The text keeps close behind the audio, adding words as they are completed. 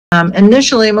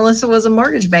Initially, Melissa was a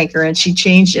mortgage banker, and she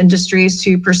changed industries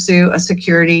to pursue a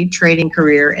security trading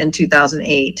career in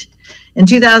 2008. In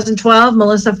 2012,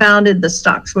 Melissa founded the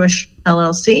Swoosh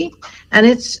LLC, and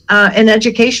it's an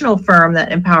educational firm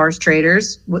that empowers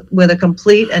traders with a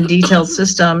complete and detailed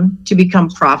system to become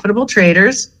profitable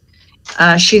traders.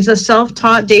 She's a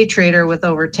self-taught day trader with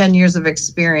over 10 years of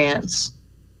experience.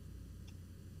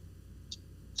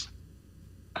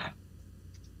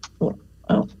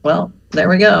 Oh, well, there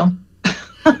we go.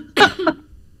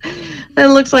 It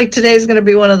looks like today's going to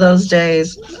be one of those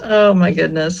days. Oh, my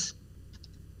goodness.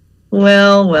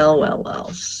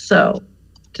 Well. So,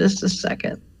 just a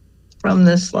second from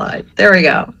this slide. There we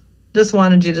go. Just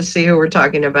wanted you to see who we're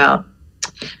talking about.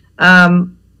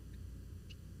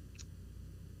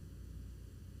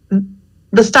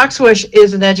 The Swoosh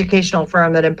is an educational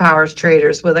firm that empowers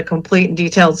traders with a complete and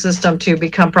detailed system to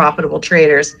become profitable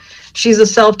traders. She's a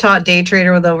self-taught day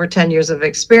trader with over 10 years of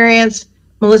experience.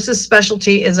 Melissa's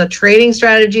specialty is a trading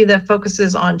strategy that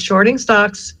focuses on shorting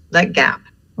stocks that gap.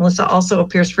 Melissa also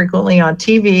appears frequently on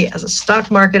TV as a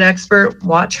stock market expert.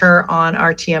 Watch her on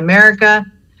RT America,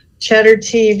 Cheddar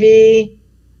TV,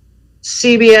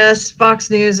 CBS, Fox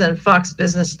News, and Fox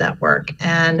Business Network.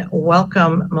 And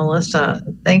welcome, Melissa.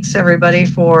 Thanks, everybody,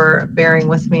 for bearing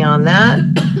with me on that.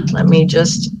 Let me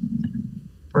just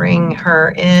bring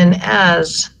her in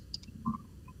as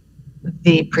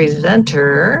the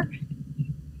presenter.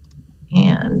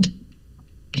 And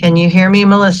can you hear me,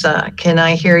 Melissa? Can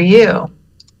I hear you?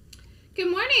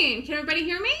 Good morning. Can everybody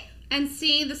hear me and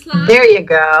see the slide? There you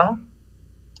go.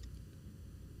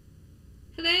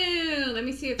 Hello. Let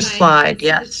me see if I slide. see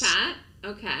Yes. the chat.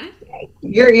 Okay.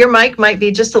 Your mic might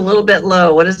be just a little bit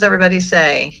low. What does everybody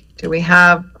say? Do we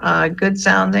have good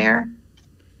sound there?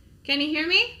 Can you hear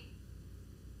me?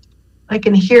 I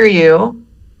can hear you.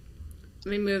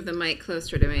 Let me move the mic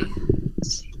closer to me.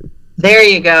 There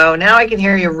you go. Now I can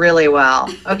hear you really well.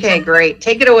 Okay, great.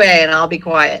 Take it away and I'll be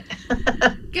quiet.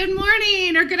 Good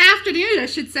morning, or good afternoon, I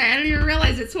should say. I didn't even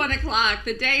realize it's 1 o'clock.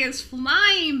 The day is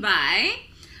flying by.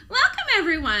 Welcome,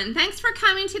 everyone. Thanks for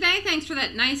coming today. Thanks for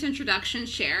that nice introduction,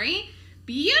 Sherry.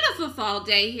 Beautiful fall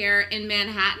day here in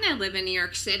Manhattan. I live in New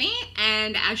York City,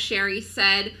 and as Sherry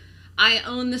said, I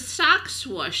own the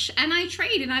Swoosh, and I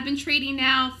trade, and I've been trading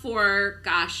now for,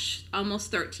 gosh, almost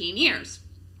 13 years.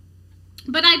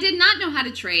 But I did not know how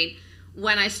to trade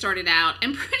when I started out,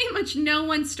 and pretty much no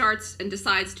one starts and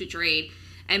decides to trade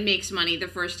and makes money the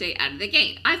first day out of the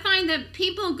gate. I find that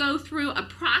people go through a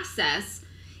process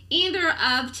either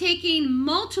of taking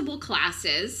multiple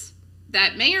classes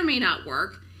that may or may not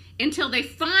work until they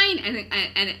find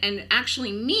and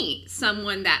actually meet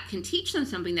someone that can teach them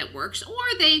something that works,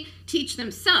 or they teach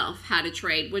themselves how to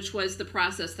trade, which was the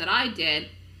process that I did.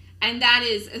 And that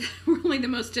is really the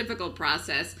most difficult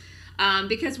process.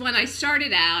 Because when I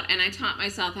started out and I taught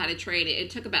myself how to trade, it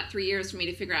took about 3 years for me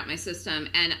to figure out my system.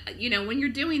 And, you know, when you're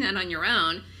doing that on your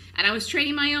own, and I was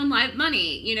trading my own live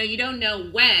money, you know, you don't know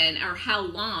when or how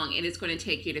long it is going to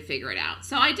take you to figure it out.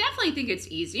 So I definitely think it's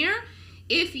easier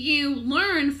if you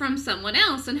learn from someone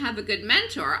else and have a good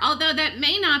mentor, although that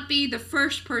may not be the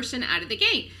first person out of the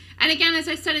gate. And again, as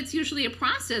I said, it's usually a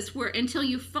process where until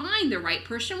you find the right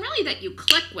person really that you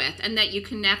click with and that you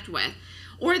connect with,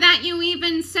 or that you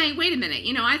even say, wait a minute,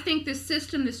 you know, I think this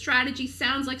system, this strategy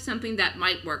sounds like something that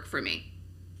might work for me.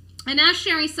 And as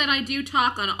Sherry said, I do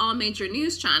talk on all major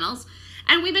news channels,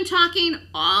 and we've been talking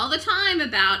all the time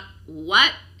about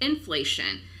what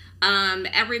inflation,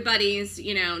 everybody's,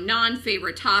 you know,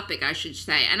 non-favorite topic, I should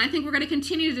say. And I think we're going to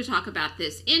continue to talk about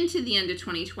this into the end of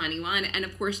 2021 and,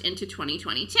 of course, into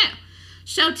 2022.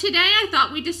 So today I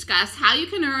thought we'd discuss how you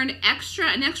can earn an extra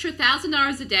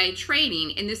 $1,000 a day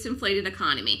trading in this inflated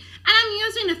economy. And I'm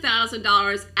using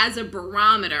 $1,000 as a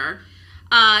barometer.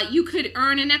 You could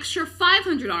earn an extra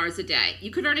 $500 a day.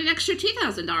 You could earn an extra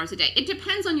 $2,000 a day. It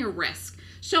depends on your risk.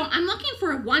 So I'm looking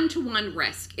for a one-to-one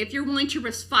risk. If you're willing to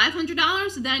risk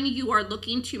 $500, then you are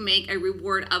looking to make a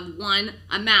reward of one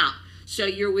amount. So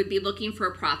you would be looking for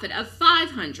a profit of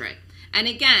 $500. And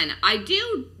again, I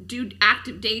do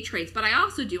active day trades, but I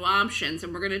also do options,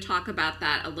 and we're going to talk about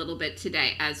that a little bit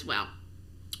today as well.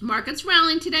 Markets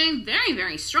rallying today, very,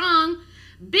 very strong.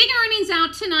 Big earnings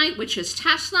out tonight, which is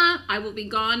Tesla. I will be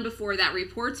gone before that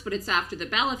reports, but it's after the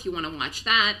bell if you want to watch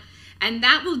that. And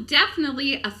that will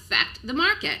definitely affect the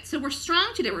market. So we're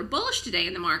strong today. We're bullish today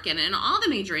in the market and all the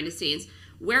major indices.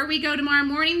 Where we go tomorrow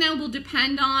morning, though, will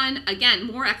depend on, again,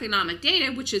 more economic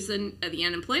data, which is the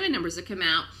unemployment numbers that come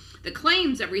out, the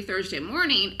claims every Thursday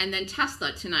morning, and then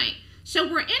Tesla tonight. So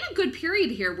we're in a good period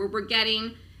here where we're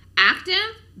getting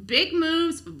active big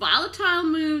moves, volatile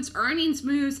moves, earnings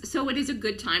moves, so it is a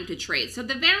good time to trade. So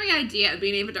the very idea of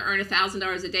being able to earn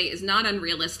 $1,000 a day is not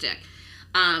unrealistic.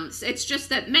 It's just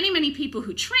that many people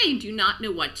who trade do not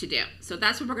know what to do. So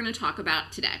that's what we're going to talk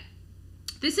about today.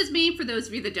 This is me for those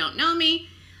of you that don't know me.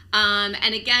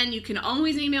 And again, you can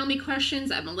always email me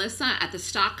questions at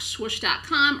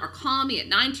melissa@thestockswoosh.com or call me at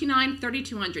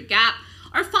 929-3200-GAP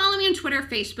or follow me on Twitter,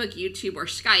 Facebook, YouTube, or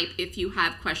Skype if you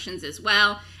have questions as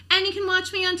well. And you can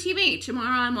watch me on TV.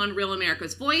 Tomorrow I'm on Real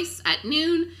America's Voice at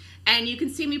noon, and you can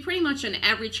see me pretty much on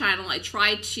every channel. I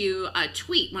try to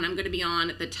tweet when I'm going to be on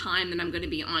at the time that I'm going to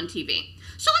be on TV.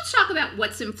 So let's talk about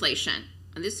what's inflation.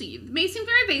 And this may seem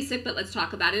very basic, but let's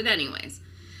talk about it anyways.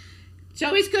 It's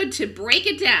always good to break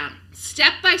it down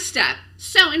step by step.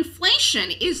 So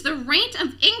inflation is the rate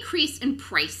of increase in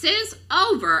prices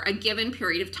over a given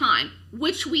period of time,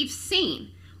 which we've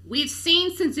seen. We've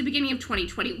seen since the beginning of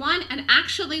 2021, and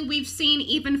actually we've seen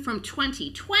even from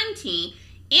 2020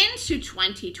 into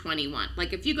 2021.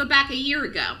 Like if you go back a year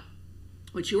ago,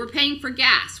 what you were paying for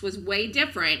gas was way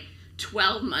different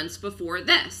 12 months before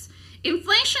this.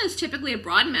 Inflation is typically a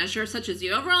broad measure such as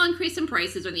the overall increase in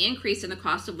prices or the increase in the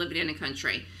cost of living in a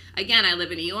country. Again, I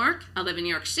live in New York. I live in New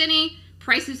York City.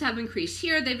 Prices have increased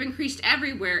here. They've increased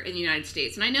everywhere in the United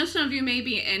States. And I know some of you may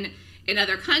be in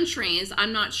other countries.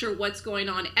 I'm not sure what's going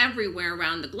on everywhere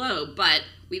around the globe, but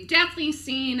we've definitely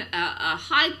seen a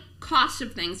high cost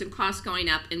of things and costs going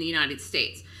up in the United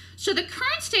States. So the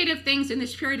current state of things in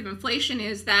this period of inflation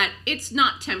is that it's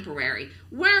not temporary.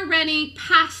 We're already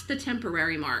past the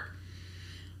temporary mark.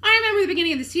 I remember the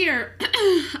beginning of this year,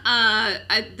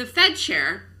 the Fed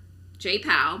chair, Jay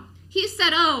Powell, he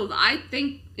said, oh, I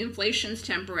think inflation's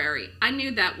temporary. I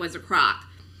knew that was a crock.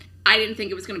 I didn't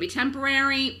think it was going to be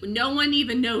temporary. No one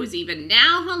even knows even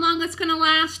now how long it's going to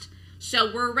last.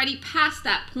 So we're already past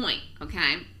that point,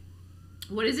 okay?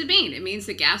 What does it mean? It means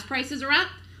that gas prices are up,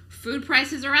 food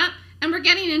prices are up, and we're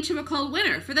getting into a cold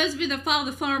winter. For those of you that follow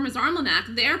the Farmer's Almanac,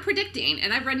 they're predicting,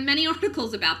 and I've read many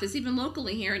articles about this, even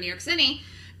locally here in New York City,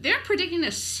 they're predicting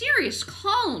a serious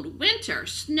cold winter,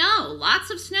 snow, lots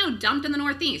of snow dumped in the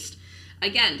Northeast.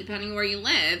 Again, depending where you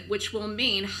live, which will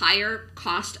mean higher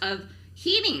cost of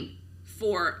heating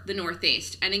for the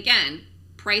Northeast. And again,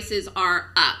 prices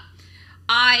are up.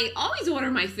 I always order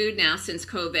my food now since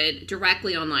COVID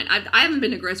directly online. I haven't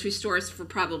been to grocery stores for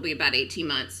probably about 18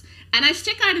 months. And I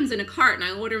stick items in a cart and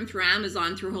I order them through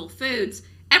Amazon, through Whole Foods.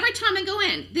 Every time I go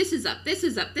in, this is up, this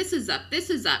is up, this is up, this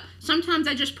is up. Sometimes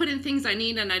I just put in things I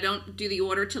need and I don't do the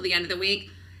order till the end of the week.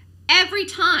 Every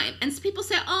time. And so people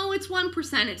say, oh, it's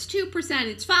 1%, it's 2%,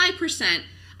 it's 5%.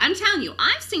 I'm telling you,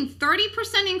 I've seen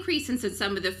 30% increase in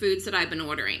some of the foods that I've been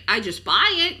ordering. I just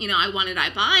buy it. You know, I want it, I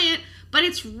buy it. But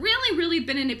it's really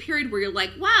been in a period where you're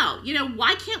like, wow, you know,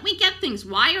 why can't we get things?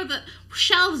 Why are the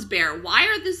shelves bare? Why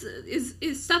are is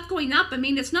stuff going up? I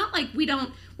mean, it's not like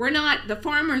the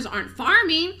farmers aren't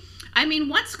farming. I mean,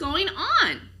 what's going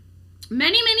on?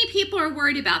 Many people are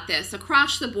worried about this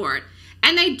across the board,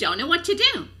 and they don't know what to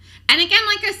do. And again,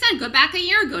 like I said, go back a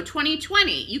year ago,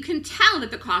 2020, you can tell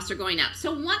that the costs are going up.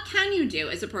 So what can you do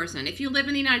as a person? If you live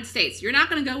in the United States, you're not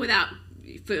going to go without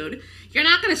food. You're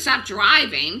not going to stop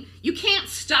driving. You can't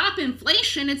stop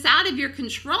inflation. It's out of your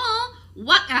control.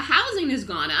 Housing has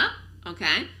gone up,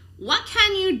 okay? What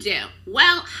can you do?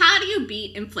 Well, how do you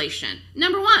beat inflation?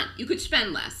 Number one, you could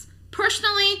spend less.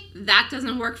 Personally, that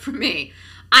doesn't work for me.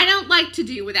 I don't like to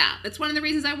do without. That's one of the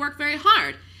reasons I work very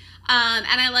hard.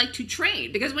 And I like to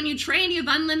trade, because when you trade, you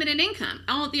have unlimited income.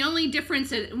 The only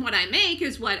difference in what I make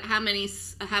is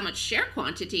how much share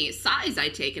quantity, size I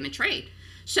take in a trade.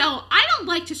 So I don't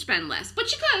like to spend less, but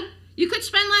you could. You could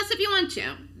spend less if you want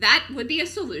to. That would be a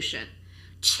solution.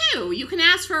 Two, you can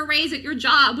ask for a raise at your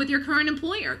job with your current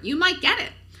employer. You might get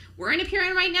it. We're in a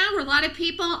period right now where a lot of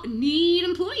people need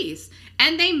employees,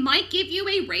 and they might give you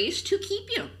a raise to keep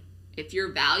you. If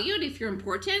you're valued, if you're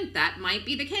important, that might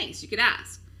be the case. You could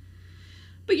ask.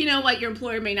 But you know what? Your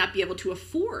employer may not be able to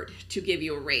afford to give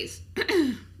you a raise,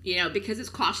 because it's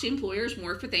costing employers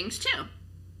more for things too.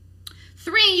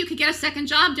 Three, you could get a second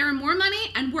job to earn more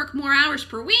money and work more hours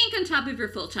per week on top of your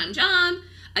full-time job.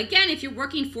 Again, if you're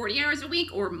working 40 hours a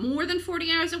week or more than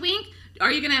 40 hours a week,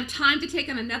 are you going to have time to take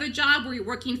on another job where you're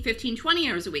working 15, 20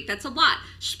 hours a week? That's a lot,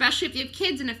 especially if you have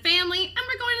kids and a family, and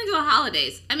we're going into the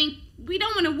holidays. I mean, we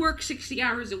don't want to work 60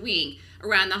 hours a week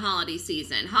around the holiday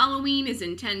season. Halloween is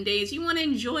in 10 days. You want to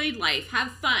enjoy life,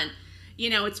 have fun.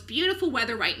 It's beautiful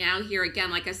weather right now here. Again,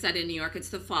 like I said, in New York, it's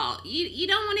the fall. You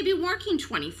don't want to be working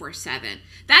 24/7.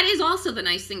 That is also the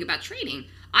nice thing about trading.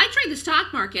 I trade the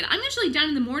stock market. I'm usually done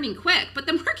in the morning quick, but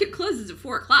the market closes at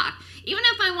 4 o'clock. Even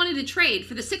if I wanted to trade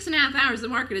for the 6.5 hours the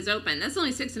market is open, that's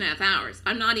only 6.5 hours.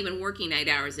 I'm not even working 8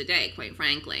 hours a day, quite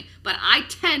frankly. But I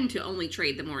tend to only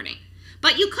trade the morning.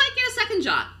 But you could get a second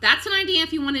job. That's an idea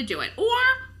if you want to do it. Or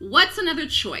what's another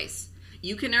choice?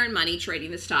 You can earn money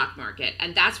trading the stock market,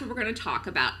 and that's what we're going to talk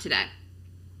about today.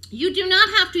 You do not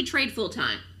have to trade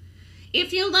full-time.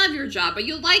 If you love your job, or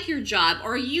you like your job,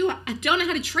 or you don't know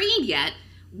how to trade yet,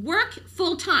 work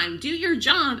full-time, do your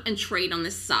job, and trade on the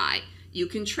side. You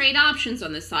can trade options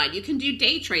on the side. You can do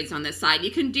day trades on the side.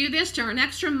 You can do this to earn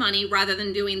extra money rather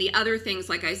than doing the other things,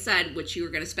 like I said, which you are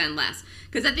going to spend less.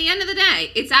 Because at the end of the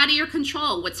day, it's out of your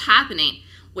control what's happening.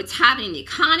 What's happening, the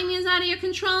economy is out of your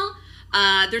control.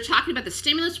 They're talking about the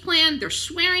stimulus plan. They're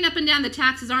swearing up and down the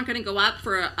taxes aren't going to go up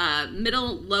for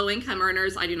middle, low-income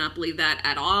earners. I do not believe that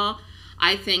at all.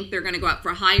 I think they're going to go up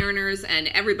for high earners and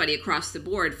everybody across the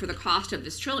board for the cost of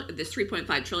this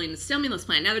 $3.5 trillion stimulus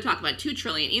plan. Now they're talking about $2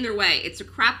 trillion. Either way, it's a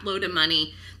crap load of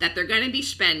money that they're going to be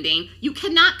spending. You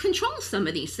cannot control some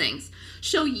of these things.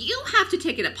 So you have to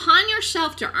take it upon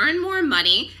yourself to earn more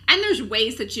money, and there's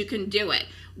ways that you can do it.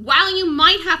 While you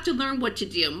might have to learn what to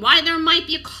do, why there might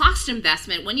be a cost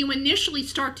investment when you initially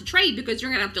start to trade, because you're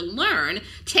going to have to learn,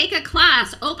 take a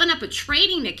class, open up a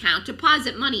trading account,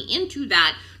 deposit money into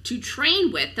that to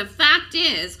train with. The fact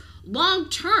is, long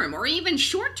term or even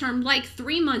short term, like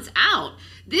 3 months out,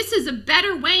 this is a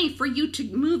better way for you to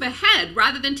move ahead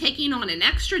rather than taking on an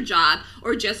extra job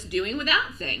or just doing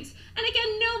without things. And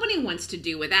again, nobody wants to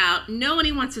do without,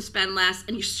 nobody wants to spend less,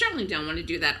 and you certainly don't want to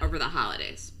do that over the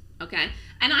holidays. Okay,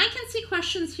 and I can see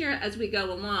questions here as we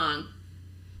go along.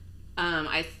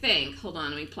 I think, hold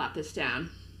on, let me plot this down.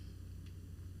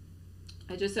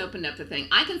 I just opened up the thing.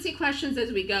 I can see questions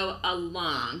as we go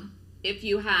along, if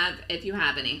you have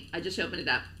any. I just opened it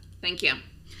up. Thank you.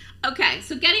 Okay,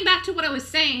 so getting back to what I was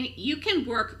saying, you can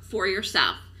work for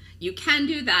yourself. You can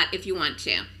do that if you want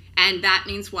to. And that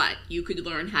means what? You could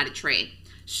learn how to trade.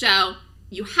 So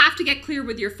you have to get clear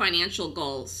with your financial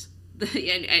goals.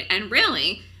 And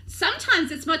really,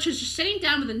 sometimes it's much as just sitting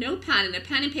down with a notepad and a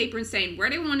pen and paper and saying, where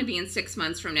do I want to be in 6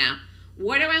 months from now?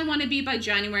 Where do I want to be by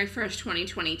January 1st,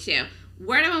 2022?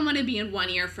 Where do I want to be in 1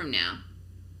 year from now?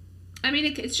 I mean,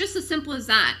 it's just as simple as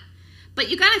that. But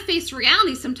you got to face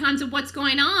reality sometimes of what's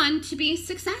going on to be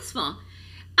successful.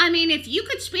 I mean, if you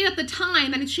could speed up the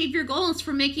time and achieve your goals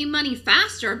for making money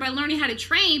faster by learning how to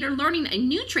trade or learning a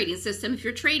new trading system, if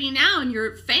you're trading now and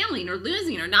you're failing or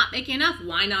losing or not making enough,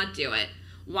 why not do it?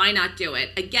 Why not do it?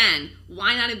 Again,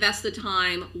 why not invest the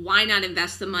time? Why not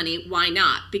invest the money? Why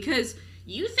not? Because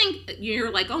you think,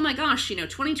 you're like, oh my gosh,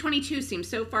 2022 seems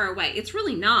so far away. It's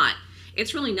really not.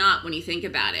 It's really not when you think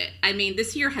about it. I mean,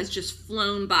 this year has just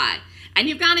flown by. And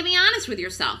you've got to be honest with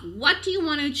yourself. What do you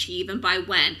want to achieve and by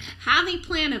when? Have a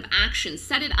plan of action.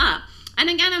 Set it up. And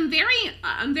again, I'm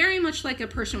very much like a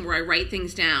person where I write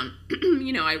things down.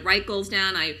 I write goals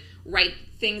down. I write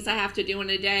things I have to do in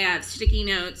a day. I have sticky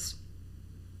notes.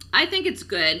 I think it's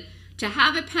good to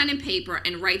have a pen and paper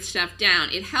and write stuff down.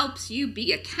 It helps you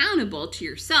be accountable to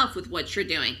yourself with what you're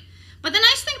doing. But the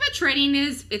nice thing about trading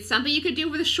is it's something you could do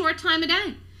with a short time a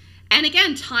day. And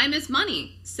again, time is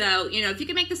money. So, if you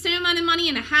can make the same amount of money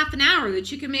in a half an hour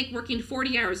that you can make working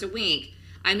 40 hours a week,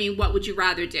 I mean, what would you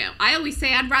rather do? I always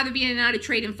say I'd rather be in and out of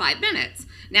trade in 5 minutes.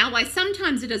 Now, why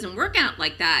sometimes it doesn't work out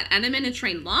like that, and I'm in a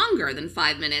trade longer than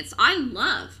 5 minutes, I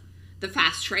love the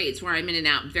fast trades where I'm in and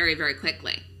out very, very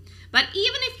quickly. But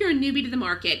even if you're a newbie to the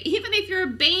market, even if you're a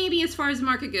baby as far as the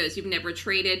market goes, you've never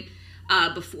traded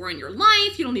before in your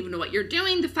life, you don't even know what you're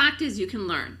doing, the fact is you can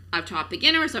learn. I've taught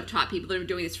beginners, I've taught people that are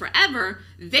doing this forever.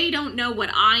 They don't know what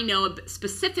I know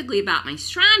specifically about my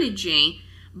strategy,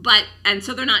 and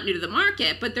so they're not new to the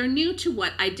market, but they're new to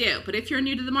what I do. But if you're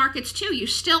new to the markets too, you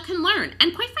still can learn.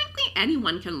 And quite frankly,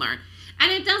 anyone can learn.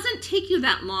 And it doesn't take you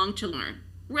that long to learn.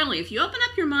 Really, if you open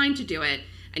up your mind to do it,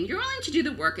 and you're willing to do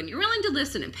the work, and you're willing to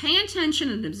listen and pay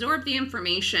attention and absorb the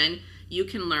information, you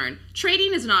can learn.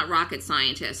 Trading is not rocket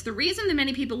scientists. The reason that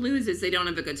many people lose is they don't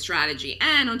have a good strategy.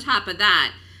 And on top of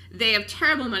that, they have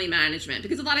terrible money management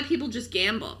because a lot of people just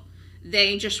gamble.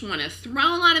 They just want to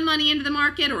throw a lot of money into the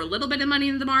market or a little bit of money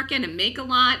into the market and make a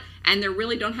lot, and they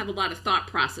really don't have a lot of thought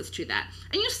process to that.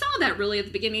 And you saw that really at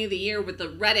the beginning of the year with the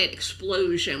Reddit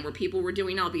explosion where people were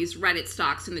doing all these Reddit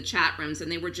stocks in the chat rooms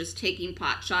and they were just taking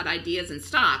pot shot ideas and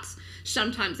stocks.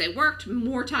 Sometimes they worked,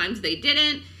 more times they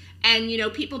didn't. And,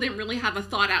 people didn't really have a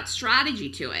thought out strategy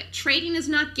to it. Trading is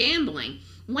not gambling.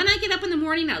 When I get up in the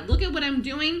morning, I look at what I'm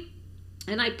doing.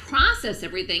 and I process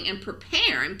everything and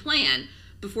prepare and plan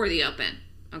before the open,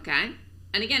 okay?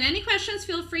 And again, any questions,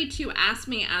 feel free to ask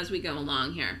me as we go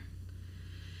along here.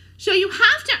 So you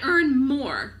have to earn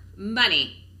more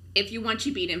money if you want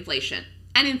to beat inflation.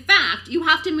 And in fact, you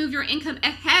have to move your income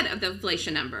ahead of the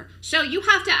inflation number. So you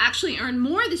have to actually earn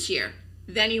more this year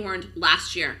than you earned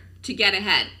last year to get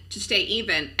ahead, to stay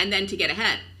even, and then to get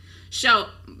ahead. So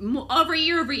over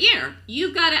year,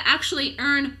 you've got to actually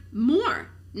earn more,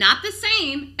 not the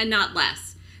same and not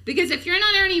less. Because if you're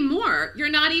not earning more, you're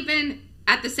not even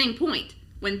at the same point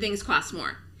when things cost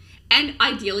more. And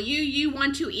ideally, you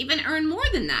want to even earn more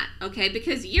than that, okay?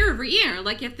 Because year over year,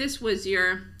 like if this was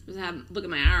your, look at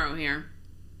my arrow here,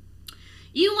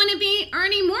 you want to be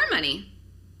earning more money.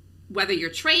 Whether you're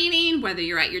trading, whether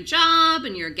you're at your job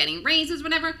and you're getting raises,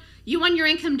 whatever, you want your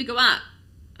income to go up,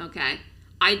 okay?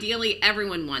 Ideally,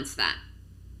 everyone wants that.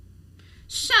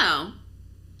 So,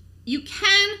 you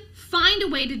can find a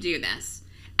way to do this.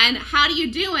 And how do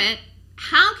you do it?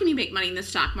 How can you make money in the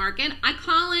stock market? I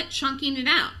call it chunking it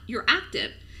out. You're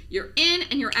active. You're in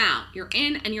and you're out. You're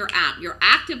in and you're out. You're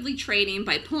actively trading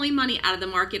by pulling money out of the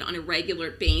market on a regular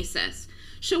basis.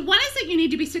 So what is it you need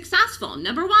to be successful?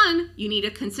 Number one, you need a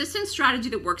consistent strategy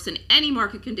that works in any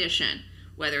market condition,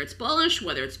 whether it's bullish,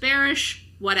 whether it's bearish,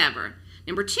 whatever.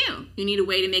 Number two, you need a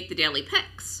way to make the daily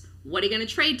picks. What are you going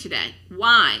to trade today?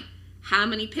 Why? How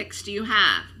many picks do you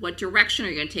have? What direction are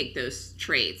you going to take those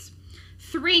trades?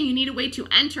 Three, you need a way to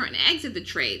enter and exit the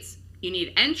trades. You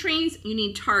need entries, you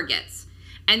need targets.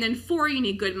 And then four, you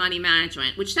need good money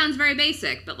management, which sounds very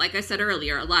basic, but like I said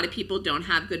earlier, a lot of people don't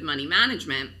have good money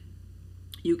management.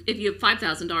 If you have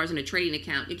 $5,000 in a trading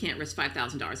account, you can't risk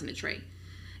 $5,000 in a trade.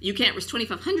 You can't risk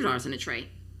 $2,500 in a trade.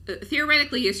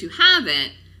 Theoretically, yes, you have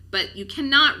it, but you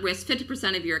cannot risk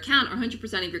 50% of your account or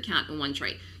 100% of your account in one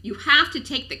trade. You have to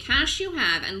take the cash you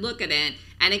have and look at it.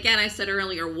 And again, I said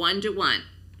earlier, 1-to-1.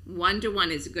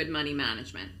 1-to-1 is good money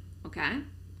management, okay?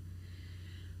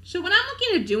 So when I'm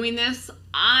looking at doing this,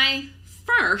 I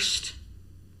first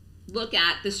look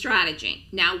at the strategy.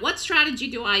 Now, what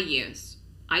strategy do I use?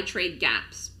 I trade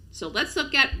gaps. So let's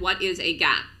look at what is a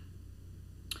gap.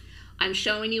 I'm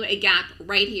showing you a gap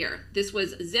right here. This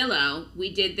was Zillow.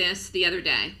 We did this the other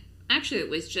day. Actually, it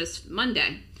was just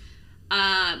Monday, the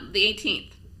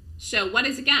 18th. So what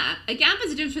is a gap? A gap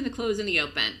is the difference between the close and the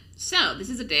open. So this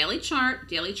is a daily chart of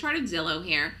Zillow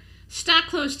here. Stock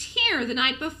closed here the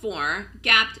night before,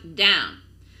 gapped down.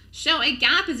 So a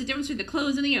gap is the difference between the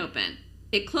close and the open.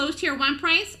 It closed here one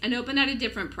price and opened at a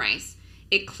different price.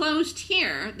 It closed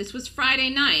here, this was Friday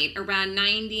night, around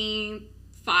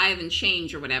 95 and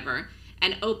change or whatever,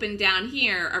 and opened down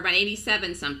here around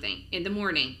 87 something in the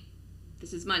morning.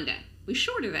 This is Monday. We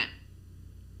shorted it.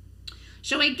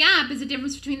 So a gap is the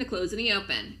difference between the close and the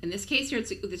open. In this case here,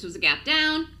 this was a gap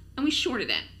down, and we shorted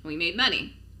it, and we made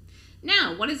money.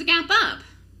 Now, what is a gap up?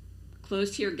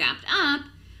 Closed here, gapped up,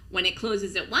 when it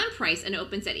closes at one price and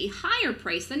opens at a higher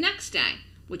price the next day,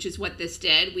 which is what this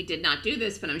did. We did not do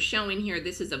this, but I'm showing here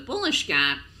this is a bullish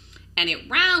gap, and it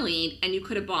rallied, and you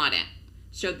could have bought it.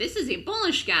 So this is a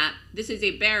bullish gap. This is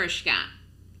a bearish gap.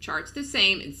 Chart's the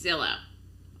same. It's Zillow,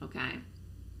 okay?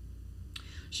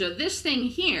 So this thing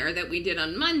here that we did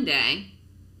on Monday,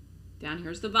 down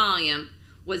here's the volume,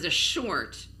 was a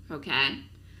short, okay?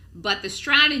 But the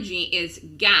strategy is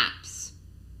gaps.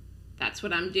 That's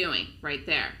what I'm doing right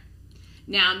there.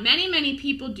 Now, many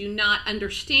people do not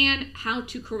understand how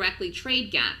to correctly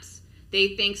trade gaps.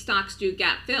 They think stocks do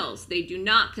gap fills. They do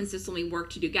not consistently work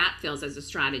to do gap fills as a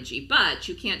strategy, but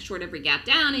you can't short every gap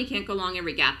down and you can't go long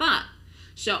every gap up.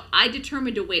 So I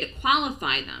determined a way to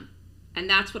qualify them, and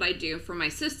that's what I do for my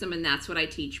system, and that's what I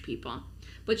teach people.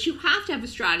 But you have to have a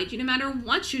strategy no matter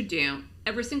what you do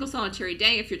every single solitary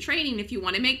day if you're trading, if you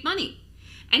want to make money.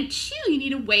 And two, you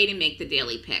need a way to make the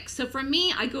daily picks. So for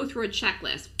me, I go through a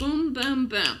checklist. Boom, boom,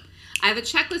 boom. I have a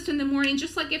checklist in the morning,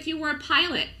 just like if you were a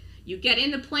pilot. You get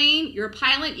in the plane, you're a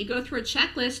pilot, you go through a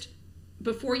checklist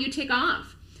before you take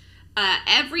off.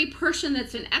 Every person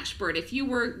that's an expert, if you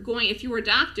were a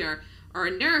doctor or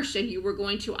a nurse and you were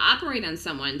going to operate on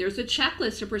someone, there's a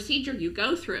checklist, a procedure you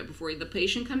go through before the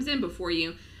patient comes in, before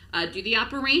you do the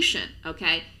operation,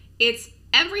 okay? It's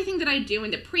everything that I do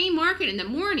in the pre-market in the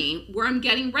morning where I'm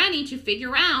getting ready to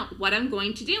figure out what I'm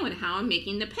going to do and how I'm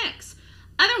making the picks.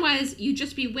 Otherwise, you'd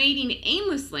just be waiting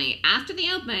aimlessly after the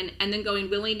open and then going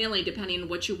willy-nilly depending on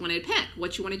what you want to pick,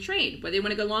 what you want to trade, whether you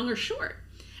want to go long or short.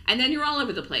 And then you're all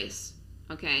over the place,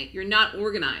 okay? You're not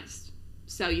organized.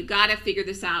 So you got to figure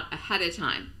this out ahead of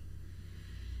time.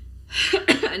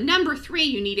 Number three,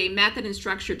 you need a method and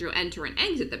structure to enter and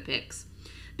exit the picks,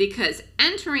 because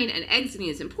entering and exiting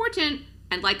is important,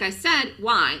 And like I said,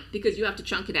 why? Because you have to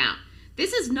chunk it out.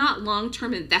 This is not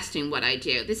long-term investing what I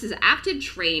do. This is active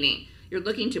trading. You're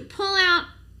looking to pull out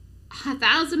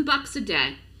 $1,000 a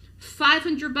day,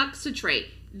 $500 a trade,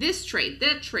 this trade,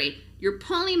 that trade. You're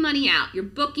pulling money out. You're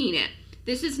booking it.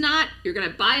 This is not, you're going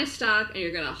to buy a stock and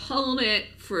you're going to hold it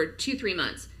for 2-3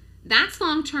 months. That's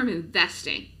long-term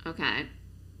investing, okay?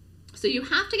 So you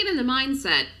have to get in the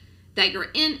mindset that you're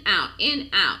in, out, in,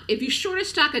 out. If you short a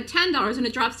stock at $10 and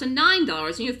it drops to $9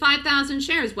 and you have 5,000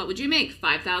 shares, what would you make?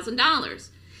 $5,000.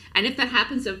 And if that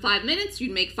happens in 5 minutes,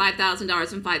 you'd make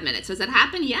 $5,000 in 5 minutes. Does that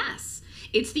happen? Yes.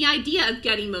 It's the idea of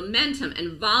getting momentum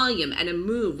and volume and a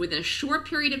move within a short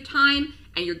period of time,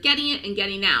 and you're getting it and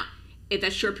getting out. If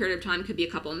that short period of time could be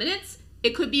a couple of minutes,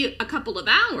 it could be a couple of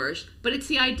hours, but it's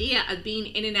the idea of being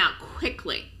in and out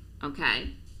quickly, okay?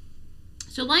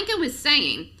 So like I was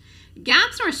saying,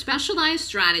 gaps are a specialized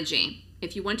strategy.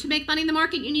 If you want to make money in the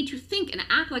market, you need to think and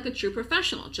act like a true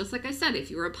professional. Just like I said, if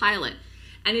you were a pilot.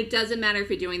 And it doesn't matter if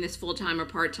you're doing this full-time or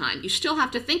part-time. You still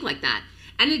have to think like that.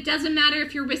 And it doesn't matter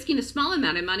if you're risking a small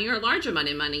amount of money or a large amount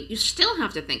of money. You still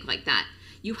have to think like that.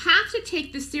 You have to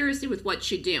take this seriously with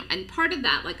what you do. And part of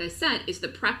that, like I said, is the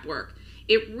prep work.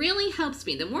 It really helps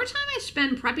me. The more time I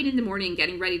spend prepping in the morning and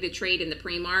getting ready to trade in the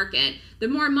pre-market, the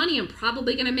more money I'm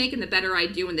probably going to make and the better I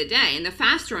do in the day. And the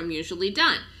faster I'm usually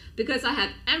done because I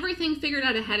have everything figured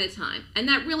out ahead of time. And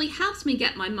that really helps me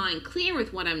get my mind clear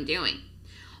with what I'm doing.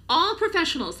 All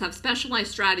professionals have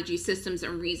specialized strategy, systems,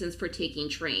 and reasons for taking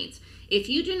trades. If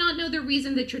you do not know the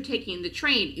reason that you're taking the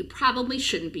trade, you probably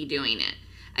shouldn't be doing it.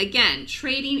 Again,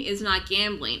 trading is not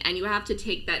gambling, and you have to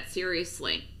take that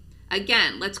seriously.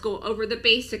 Again, let's go over the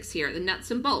basics here, the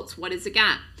nuts and bolts. What is a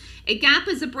gap? A gap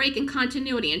is a break in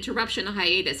continuity, interruption, a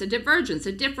hiatus, a divergence,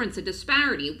 a difference, a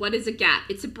disparity. What is a gap?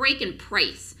 It's a break in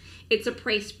price. It's a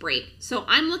price break. So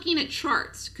I'm looking at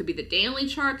charts. Could be the daily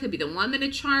chart, could be the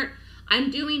 1-minute chart.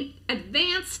 I'm doing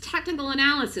advanced technical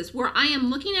analysis where I am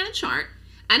looking at a chart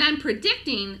and I'm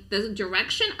predicting the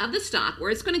direction of the stock, where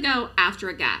it's going to go after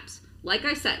a gaps. Like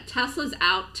I said, Tesla's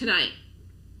out tonight.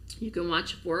 You can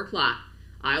watch at 4 o'clock.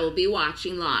 I will be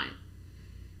watching live.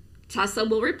 Tesla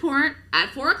will report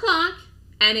at 4 o'clock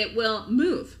and it will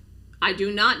move. I do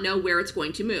not know where it's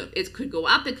going to move. It could go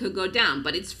up, it could go down,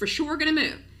 but it's for sure going to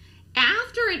move.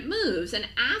 After it moves and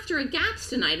after it gaps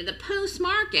tonight in the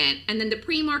post-market and then the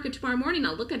pre-market tomorrow morning,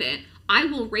 I'll look at it. I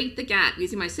will rate the gap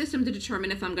using my system to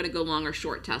determine if I'm going to go long or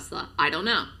short Tesla. I don't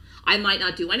know. I might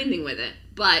not do anything with it,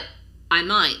 but I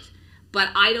might. But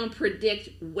I don't predict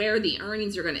where the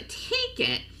earnings are going to take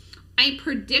it. I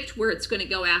predict where it's going to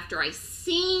go after I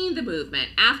see the movement,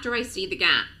 after I see the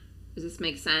gap. Does this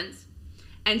make sense?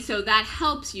 And so that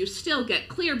helps you still get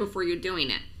clear before you're doing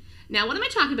it. Now, what am I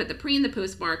talking about? The pre and the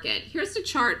post market. Here's the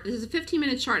chart. This is a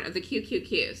 15-minute chart of the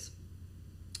QQQs.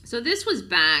 So this was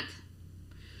back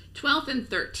 12th and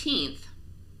 13th.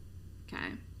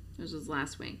 Okay, this was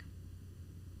last week.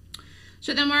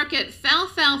 So the market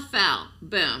fell,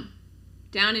 boom.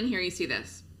 Down in here, you see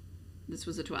this. This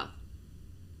was the 12th.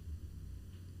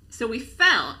 So we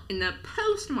fell in the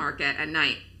post-market at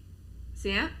night.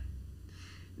 See it?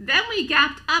 Then we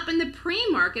gapped up in the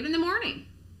pre-market in the morning.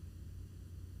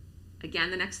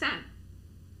 Again the next day.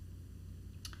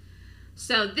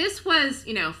 So this was,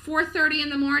 4:30 in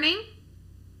the morning.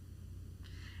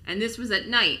 And this was at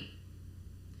night.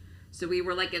 So we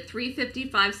were like at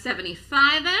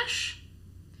 355.75-ish.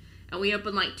 And we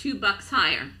opened like $2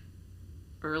 higher.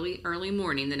 Early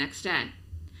morning the next day.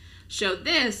 So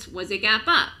this was a gap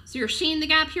up. So you're seeing the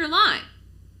gap here live.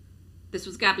 This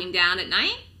was gapping down at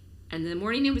night, and in the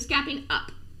morning it was gapping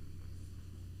up.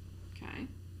 Okay.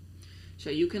 So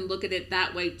you can look at it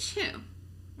that way too.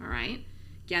 All right.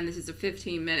 Again, this is a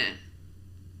 15-minute.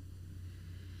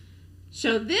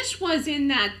 So this was in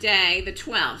that day, the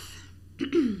 12th.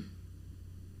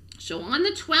 So on the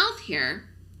 12th here,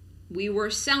 we were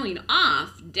selling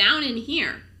off down in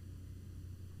here.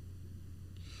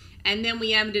 And then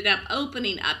we ended up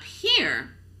opening up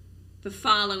here the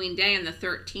following day on the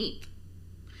 13th.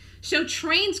 So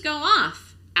trades go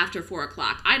off after 4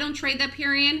 o'clock. I don't trade that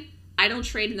period. I don't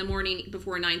trade in the morning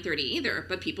before 9:30 either,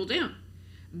 but people do.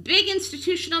 Big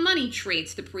institutional money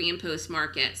trades the pre and post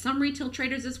market. Some retail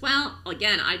traders as well.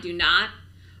 Again, I do not.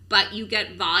 But you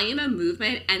get volume and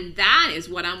movement, and that is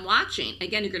what I'm watching.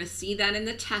 Again, you're going to see that in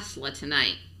the Tesla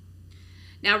tonight.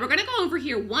 Now, we're going to go over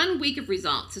here 1 week of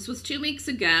results. This was 2 weeks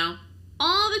ago.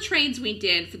 All the trades we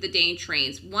did for the day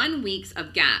trades, 1 week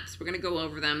of gaps. We're going to go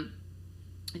over them.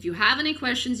 If you have any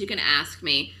questions, you can ask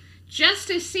me just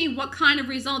to see what kind of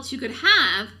results you could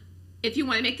have if you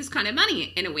want to make this kind of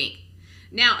money in a week.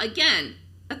 Now, again,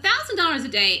 $1,000 a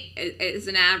day is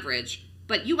an average,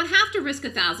 but you would have to risk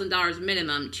 $1,000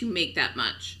 minimum to make that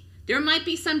much. There might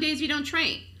be some days you don't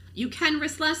trade. You can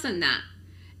risk less than that.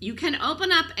 You can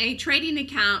open up a trading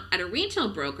account at a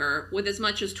retail broker with as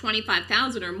much as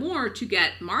 $25,000 or more to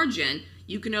get margin.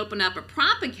 You can open up a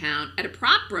prop account at a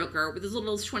prop broker with as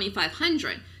little as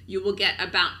 $2,500. You will get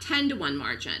about 10-to-1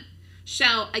 margin.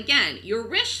 So again, your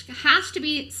risk has to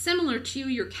be similar to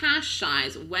your cash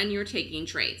size when you're taking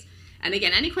trades. And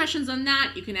again, any questions on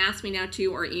that, you can ask me now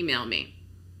too or email me.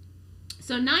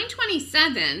 So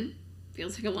 9/27,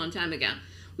 feels like a long time ago,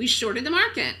 we shorted the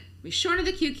market. We shorted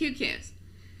the QQQs.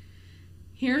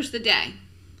 Here's the day.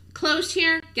 Closed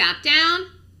here, gap down.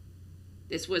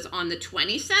 This was on the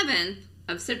 27th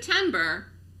of September.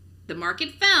 The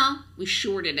market fell. We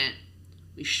shorted it.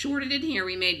 We shorted it here.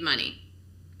 We made money.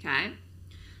 Okay?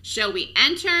 So we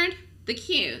entered the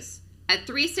Qs at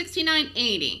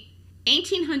 369.80.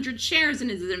 1,800 shares and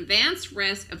is an advanced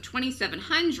risk of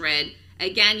 2,700.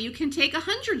 Again, you can take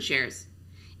 100 shares.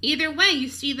 Either way, you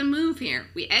see the move here.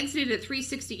 We exited at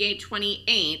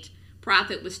 368.28.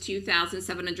 Profit was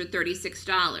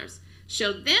 $2,736.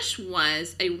 So this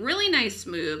was a really nice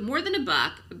move, more than a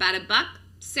buck, about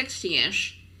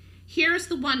 $1.60-ish. Here's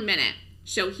the 1 minute.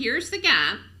 So here's the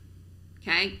gap.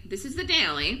 Okay, this is the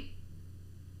daily.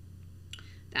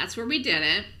 That's where we did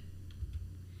it.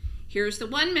 Here's the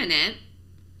 1 minute.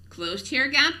 Closed here,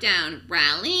 gap down,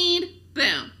 rallied,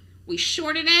 boom. We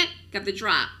shorted it, got the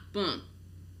drop, boom.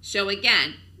 So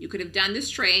again, you could have done this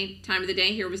trade. Time of the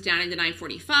day here was down into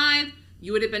 9:45.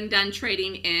 You would have been done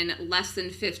trading in less than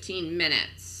 15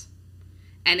 minutes.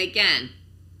 And again,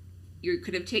 you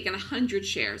could have taken 100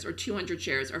 shares or 200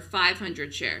 shares or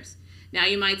 500 shares. Now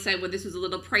you might say, well, this is a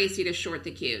little pricey to short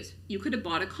the Qs. You could have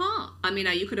bought a call.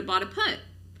 You could have bought a put.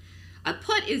 A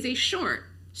put is a short.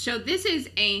 So this is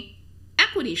a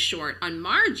equity short on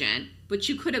margin, but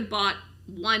you could have bought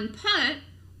one put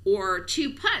or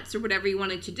two puts or whatever you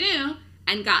wanted to do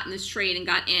and gotten this trade and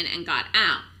got in and got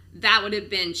out. That would have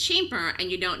been cheaper,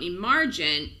 and you don't need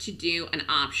margin to do an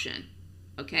option.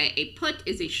 Okay, a put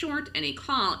is a short and a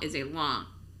call is a long.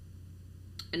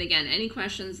 And again, any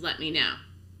questions, let me know.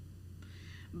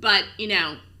 But,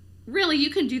 really you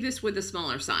can do this with a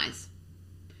smaller size.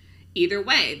 Either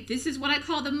way, this is what I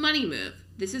call the money move.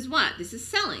 This is what? This is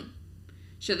selling.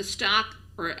 So the stock,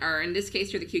 or in this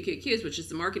case here, the QQQs, which is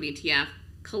the market ETF,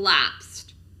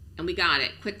 collapsed. And we got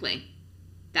it quickly.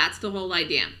 That's the whole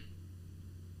idea.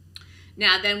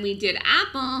 Now then we did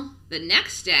Apple the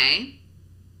next day.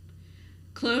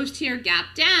 Closed here,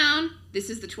 gap down. This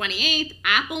is the 28th.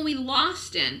 Apple we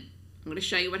lost in. I'm going to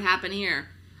show you what happened here.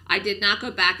 I did not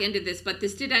go back into this, but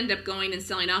this did end up going and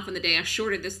selling off on the day. I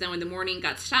shorted this, then in the morning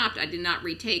got stopped. I did not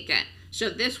retake it. So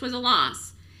this was a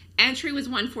loss. Entry was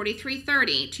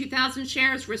 143.30. 2,000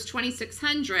 shares, risk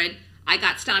 2,600. I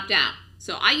got stopped out.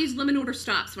 So I use limit order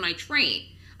stops when I trade.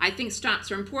 I think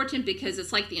stops are important because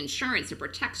it's like the insurance. It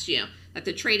protects you, that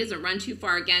the trade doesn't run too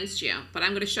far against you. But I'm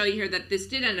going to show you here that this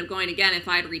did end up going again. If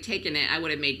I had retaken it, I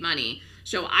would have made money.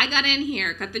 So I got in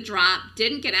here, cut the drop,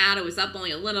 didn't get out. It was up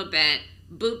only a little bit,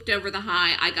 booped over the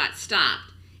high. I got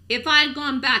stopped. If I had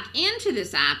gone back into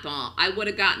this Apple, I would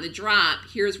have gotten the drop.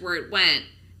 Here's where it went.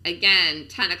 Again,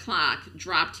 10 o'clock,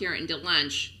 dropped here into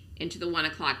lunch, into the 1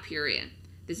 o'clock period.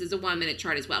 This is a 1 minute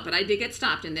chart as well, but I did get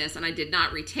stopped in this and I did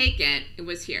not retake it. It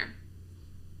was here.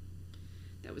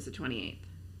 That was the 28th.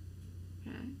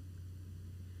 Okay.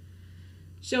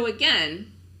 So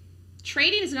again,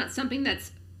 trading is not something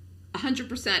that's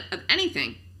 100% of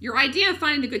anything. Your idea of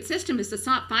finding a good system is to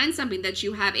find something that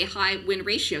you have a high win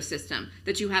ratio system,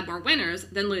 that you have more winners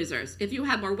than losers. If you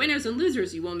have more winners than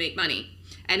losers, you will make money.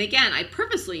 And again, I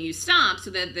purposely use stops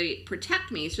so that they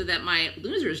protect me so that my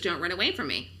losers don't run away from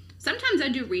me. Sometimes I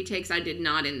do retakes. I did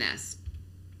not in this.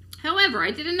 However, I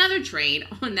did another trade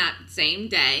on that same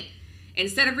day.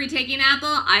 Instead of retaking Apple,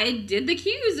 I did the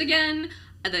Qs again.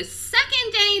 The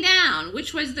second day down,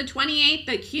 which was the 28th,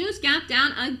 the Qs gapped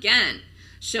down again.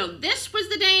 So this was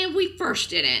the day we first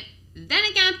did it. Then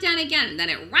it gapped down again. Then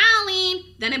it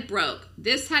rallied. Then it broke.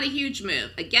 This had a huge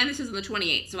move. Again, this is on the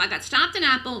 28th. So I got stopped in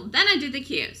Apple. Then I did the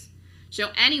Qs. So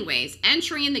anyways,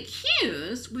 entry in the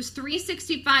Qs was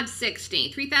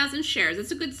 365.60, 3,000 shares.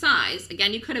 That's a good size.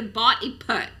 Again, you could have bought a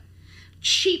put.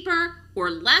 Cheaper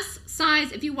or less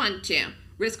size if you want to.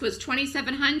 Risk was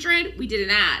 2,700. We did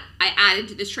an add. I added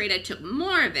to this trade. I took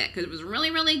more of it because it was really,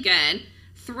 really good.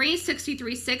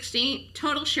 363.60.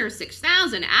 Total share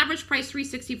 6,000. Average price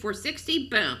 364.60.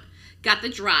 Boom. Got the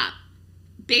drop.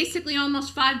 Basically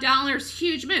almost $5.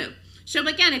 Huge move. So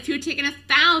again, if you had taken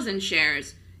 1,000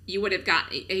 shares, you would have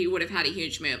had a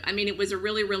huge move. I mean, it was a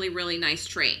really, really, really nice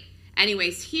trade.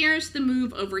 Anyways, here's the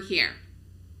move over here.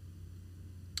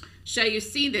 So you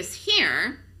see this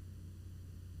here.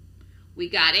 We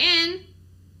got in,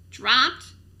 dropped,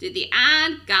 did the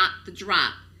add, got the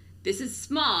drop. This is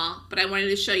small, but I wanted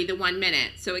to show you the 1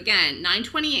 minute. So again,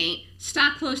 928,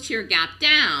 stock closed here, gap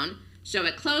down. So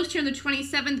it closed here on the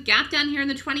 27th, gap down here on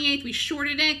the 28th. We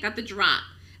shorted it, got the drop.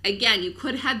 Again, you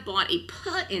could have bought a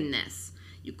put in this.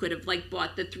 You could have like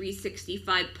bought the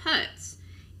 365 puts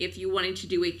if you wanted to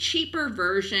do a cheaper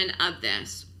version of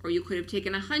this. Or you could have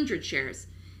taken 100 shares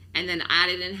and then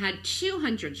added and had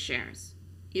 200 shares.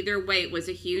 Either way, it was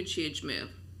a huge, huge move.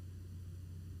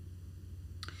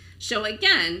 So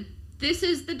again, this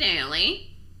is the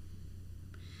daily.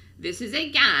 This is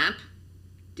a gap.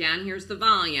 Down here's the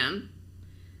volume.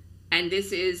 And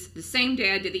this is the same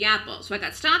day I did the Apple. So I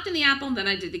got stopped in the Apple and then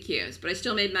I did the Qs. But I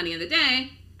still made money in the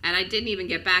day. And I didn't even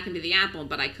get back into the Apple,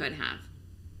 but I could have.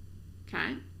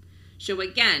 Okay? So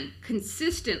again,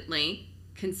 consistency,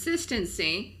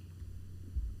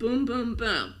 boom, boom,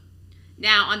 boom.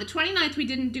 Now, on the 29th, we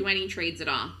didn't do any trades at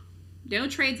all. No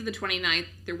trades on the 29th.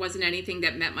 There wasn't anything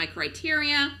that met my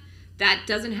criteria. That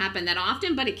doesn't happen that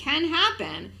often, but it can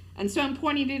happen. And so I'm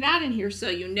pointing it out in here so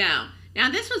you know.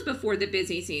 Now, this was before the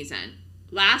busy season.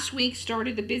 Last week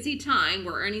started the busy time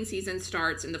where earnings season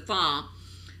starts in the fall.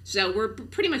 So we're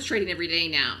pretty much trading every day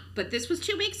now. But this was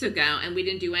 2 weeks ago, and we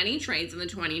didn't do any trades on the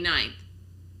 29th.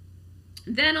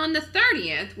 Then on the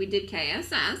 30th, we did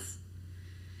KSS.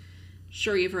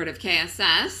 Sure, you've heard of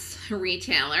KSS, a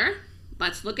retailer.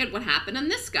 Let's look at what happened on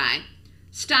this guy.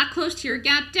 Stock closed here,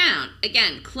 gap down.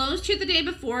 Again, closed here the day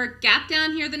before, gap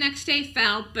down here the next day,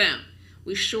 fell, boom.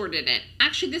 We shorted it.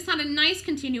 Actually, this had a nice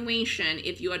continuation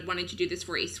if you had wanted to do this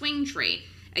for a swing trade.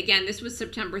 Again, this was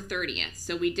September 30th,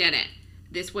 so we did it.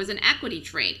 This was an equity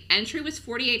trade. Entry was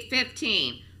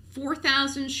 48.15.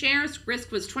 4,000 shares,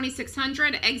 risk was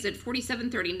 2,600, exit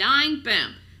 47.39,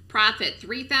 boom. Profit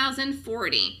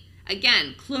 3,040.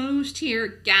 Again, closed here,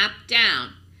 gap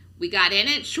down. We got in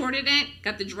it, shorted it,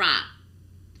 got the drop.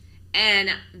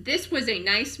 And this was a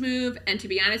nice move, and to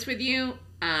be honest with you,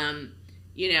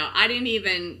 I didn't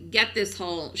even get this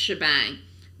whole shebang.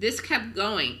 This kept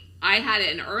going. I had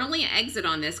an early exit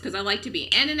on this because I like to be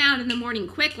in and out in the morning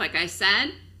quick, like I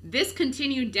said. This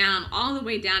continued down all the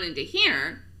way down into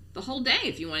here the whole day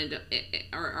if you wanted to,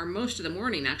 or most of the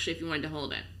morning actually if you wanted to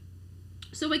hold it.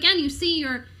 So again, you see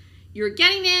you're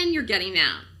getting in, you're getting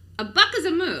out. $1 is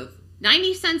a move.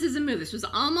 90 cents is a move. This was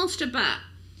almost $1.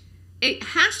 It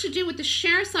has to do with the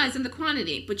share size and the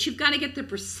quantity, but you've got to get the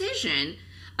precision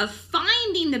of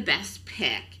finding the best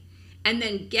pick and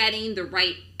then getting the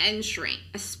right entry,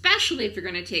 especially if you're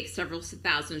going to take several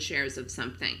thousand shares of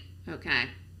something, okay?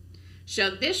 So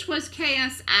this was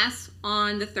KSS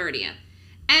on the 30th.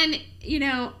 And,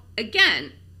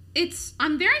 again,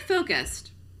 I'm very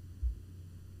focused.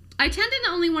 I tend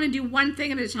to only want to do one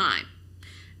thing at a time.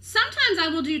 Sometimes I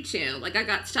will do two, like I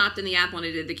got stopped in the Apple and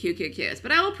I did the QQQs,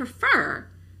 but I will prefer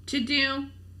to do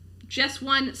just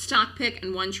one stock pick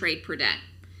and one trade per day.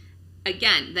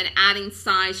 Again, then adding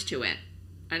size to it.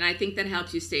 And I think that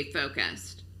helps you stay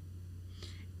focused.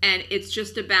 And it's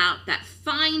just about that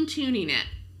fine-tuning it.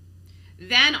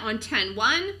 Then on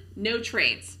 10-1, no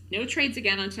trades. No trades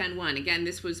again on 10-1. Again,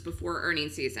 this was before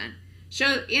earnings season.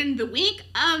 So in the week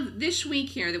of this week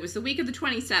here, that was the week of the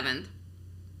 27th,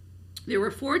 there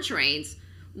were 4 trades,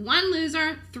 1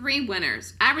 loser, 3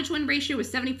 winners. Average win ratio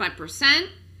was 75%.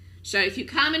 So if you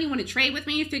come and you want to trade with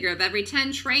me, you figure of every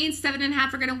 10 trades,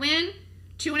 7.5 are going to win,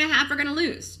 2.5 are going to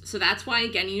lose. So that's why,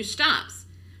 again, you use stops.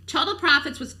 Total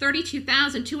profits was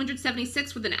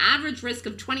 $32,276 with an average risk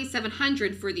of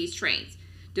 $2,700 for these trades.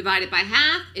 Divided by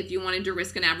half, if you wanted to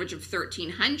risk an average of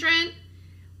 $1,300,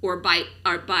 or by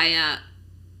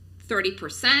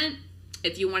 30%,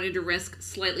 if you wanted to risk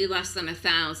slightly less than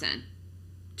 $1,000.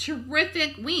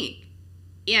 Terrific week.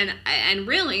 And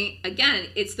really, again,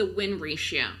 it's the win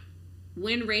ratio.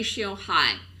 Win ratio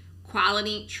high.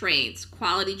 Quality trades,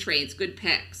 good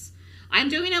picks. I'm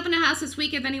doing open house this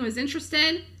week if anyone's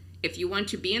interested. If you want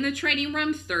to be in the trading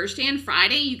room Thursday and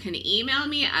Friday, you can email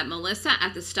me at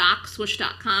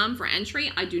melissa@thestockswoosh.com for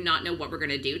entry. I do not know what we're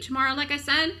going to do tomorrow, like I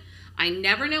said. I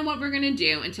never know what we're going to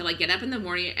do until I get up in the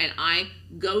morning and I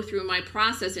go through my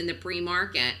process in the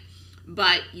pre-market.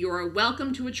 But you're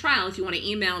welcome to a trial if you want to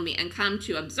email me and come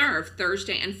to observe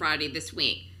Thursday and Friday this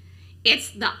week.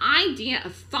 It's the idea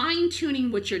of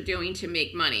fine-tuning what you're doing to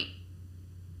make money.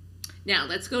 Now,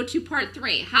 let's go to part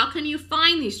 3. How can you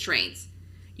find these trades?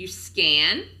 You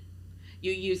scan,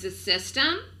 you use a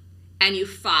system, and you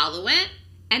follow it.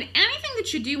 And anything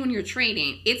that you do when you're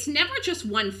trading, it's never just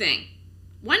one thing.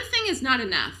 One thing is not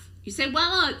enough. You say,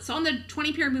 well, it's on the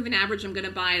 20-period moving average, I'm going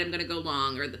to buy it, I'm going to go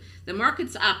long, or the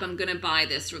market's up, I'm going to buy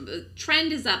this, or the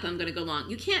trend is up, I'm going to go long.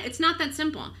 You can't, it's not that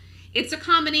simple. It's a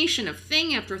combination of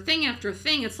thing after thing after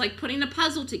thing. It's like putting a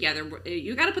puzzle together.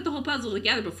 You got to put the whole puzzle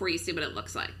together before you see what it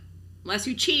looks like, unless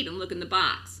you cheat and look in the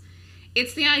box.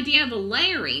 It's the idea of a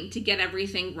layering to get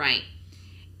everything right.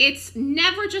 It's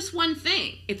never just one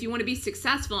thing. If you want to be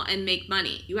successful and make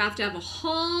money, you have to have a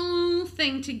whole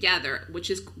thing together, which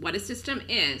is what a system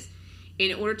is,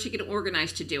 in order to get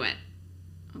organized to do it.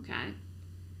 Okay?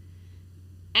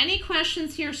 Any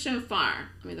questions here so far?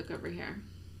 Let me look over here.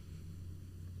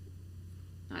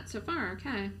 Not so far,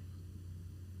 okay.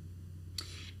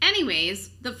 Anyways,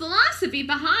 the philosophy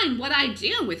behind what I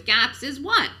do with gaps is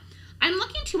what? I'm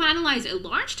looking to analyze a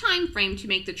large time frame to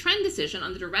make the trend decision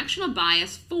on the directional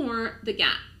bias for the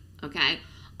gap, okay?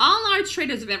 All large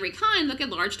traders of every kind look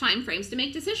at large time frames to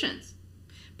make decisions,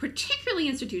 particularly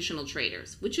institutional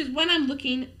traders, which is what I'm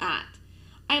looking at.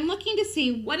 I'm looking to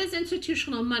see what is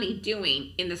institutional money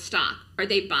doing in the stock. Are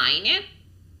they buying it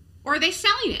or are they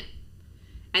selling it?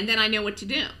 And then I know what to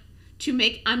do.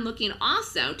 I'm looking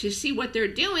also to see what they're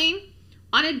doing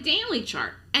on a daily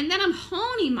chart. And then I'm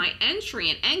honing my entry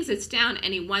and exits down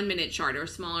any 1 minute chart or a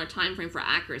smaller time frame for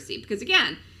accuracy. Because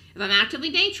again, if I'm actively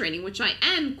day trading, which I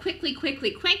am quickly,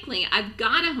 I've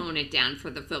got to hone it down for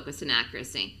the focus and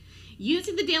accuracy.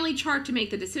 Using the daily chart to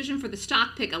make the decision for the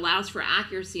stock pick allows for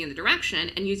accuracy in the direction,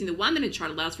 and using the 1 minute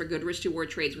chart allows for good risk to reward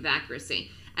trades with accuracy.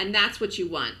 And that's what you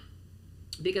want.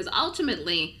 Because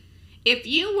ultimately, if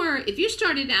you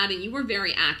started out and you were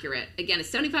very accurate, again, a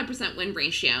 75% win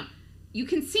ratio, you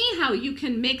can see how you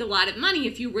can make a lot of money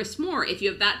if you risk more, if you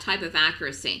have that type of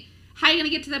accuracy. How are you going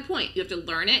to get to that point? You have to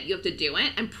learn it, you have to do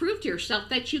it, and prove to yourself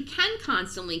that you can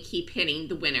constantly keep hitting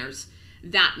the winners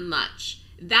that much.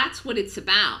 That's what it's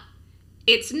about.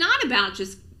 It's not about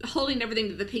just holding everything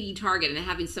to the piggy target and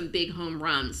having some big home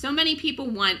run. So many people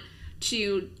want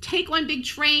to take one big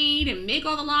trade and make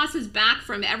all the losses back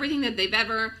from everything that they've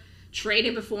ever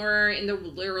traded before in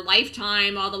their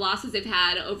lifetime, all the losses they've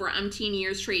had over umpteen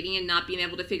years trading and not being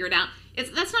able to figure it out.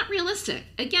 That's not realistic.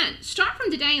 Again, start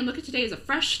from today and look at today as a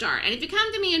fresh start. And if you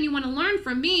come to me and you want to learn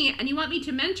from me and you want me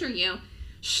to mentor you,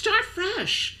 start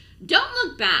fresh. Don't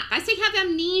look back. I say have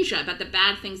amnesia about the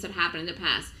bad things that happened in the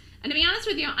past. And to be honest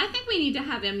with you, I think we need to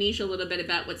have amnesia a little bit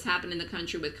about what's happened in the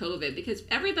country with COVID, because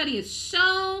everybody is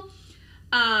so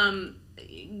out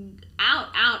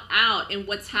in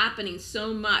what's happening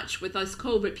so much with us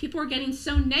COVID. People are getting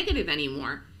so negative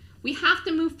anymore. We have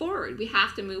to move forward. We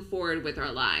have to move forward with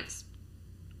our lives.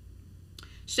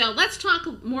 So let's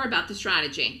talk more about the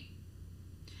strategy.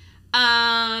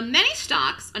 Many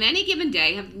stocks on any given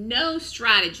day have no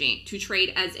strategy to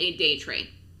trade as a day trade.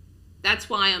 That's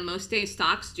why on most days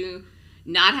stocks do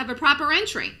not have a proper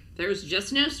entry. There's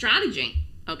just no strategy,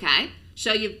 okay?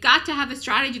 So you've got to have a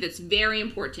strategy. That's very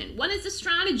important. What is a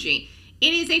strategy?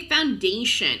 It is a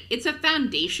foundation. It's a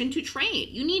foundation to trade.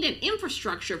 You need an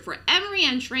infrastructure for every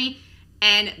entry,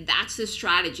 and that's the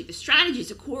strategy. The strategy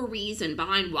is a core reason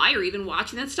behind why you're even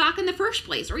watching that stock in the first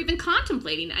place, or even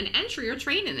contemplating an entry or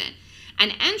trade in it.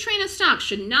 An entry in a stock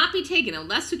should not be taken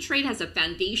unless the trade has a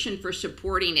foundation for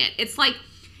supporting it. It's like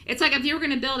if you were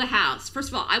going to build a house. First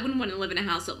of all, I wouldn't want to live in a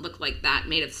house that looked like that,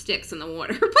 made of sticks in the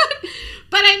water.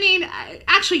 But I mean,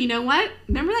 actually, you know what?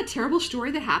 Remember that terrible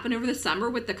story that happened over the summer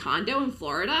with the condo in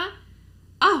Florida?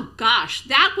 Oh, gosh,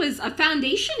 that was a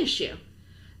foundation issue.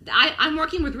 I'm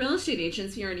working with real estate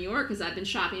agents here in New York because I've been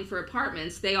shopping for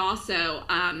apartments. They also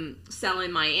sell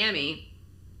in Miami.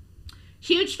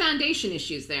 Huge foundation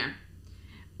issues there.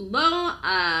 Low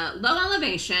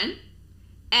elevation.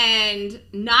 And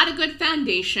not a good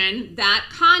foundation. That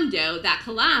condo that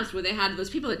collapsed where they had those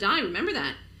people that died. Remember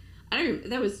that?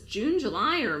 That was June,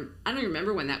 July, or I don't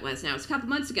remember when that was now. It was a couple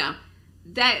months ago.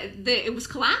 It was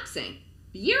collapsing.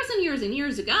 Years and years and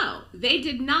years ago, they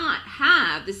did not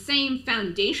have the same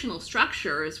foundational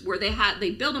structures where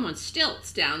they build them on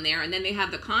stilts down there, and then they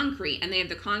have the concrete, and they have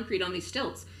the concrete on these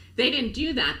stilts. They didn't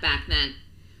do that back then.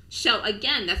 So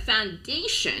again, the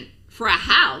foundation for a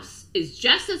house is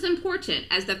just as important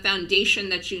as the foundation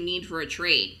that you need for a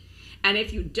trade. And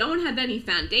if you don't have any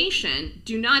foundation,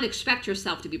 do not expect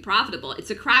yourself to be profitable.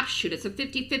 It's a crapshoot. It's a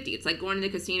 50-50. It's like going to the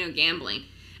casino gambling.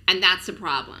 And that's a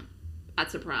problem.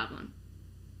 That's a problem.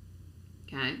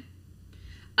 Okay.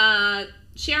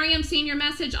 Sherry, I'm seeing your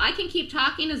message. I can keep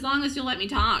talking as long as you'll let me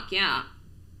talk. Yeah.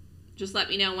 Just let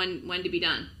me know when to be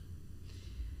done.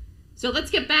 So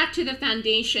let's get back to the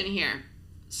foundation here.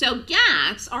 So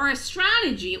gaps are a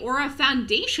strategy or a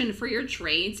foundation for your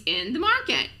trades in the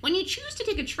market. When you choose to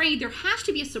take a trade, there has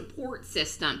to be a support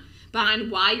system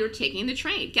behind why you're taking the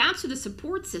trade. Gaps are the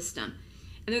support system,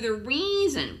 and they're the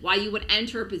reason why you would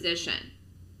enter a position,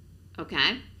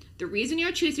 okay? The reason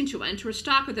you're choosing to enter a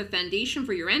stock or the foundation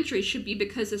for your entry should be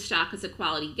because the stock is a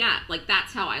quality gap. Like,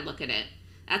 that's how I look at it.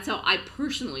 That's how I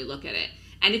personally look at it.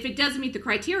 And if it doesn't meet the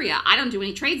criteria, I don't do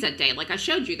any trades that day. Like I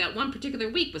showed you, that one particular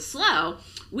week was slow.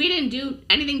 We didn't do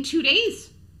anything 2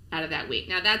 days out of that week.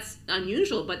 Now, that's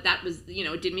unusual, but that was,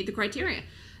 it didn't meet the criteria.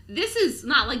 This is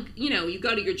not like, you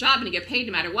go to your job and you get paid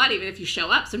no matter what, even if you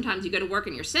show up. Sometimes you go to work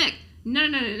and you're sick. No.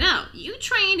 You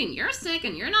train and you're sick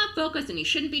and you're not focused and you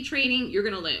shouldn't be trading, you're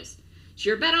going to lose. So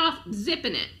you're better off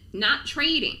zipping it, not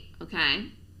trading, okay?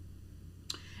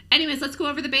 Anyways, let's go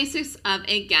over the basics of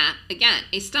a gap. Again,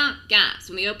 a stock gaps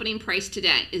when the opening price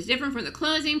today is different from the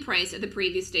closing price of the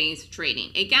previous day's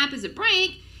trading. A gap is a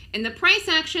break in the price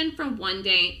action from one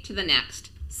day to the next.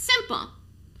 Simple.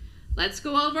 Let's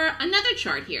go over another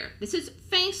chart here. This is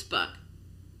Facebook.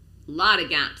 A lot of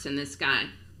gaps in this guy.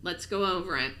 Let's go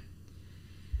over it.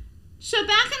 So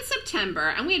back in September,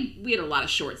 and we had a lot of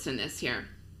shorts in this here.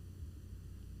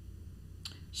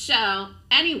 So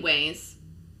anyways,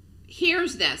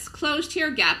 here's this. Closed here,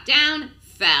 gap down,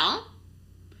 fell.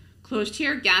 Closed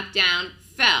here, gap down,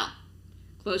 fell.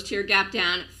 Closed here, gap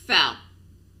down, fell.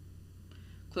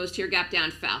 Closed here, gap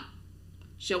down, fell.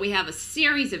 So we have a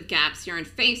series of gaps here in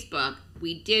Facebook.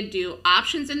 We did do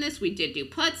options in this, we did do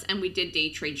puts, and we did day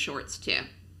trade shorts too.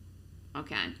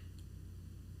 Okay.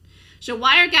 So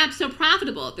why are gaps so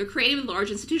profitable? They're created with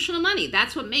large institutional money.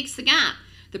 That's what makes the gap.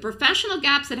 The professional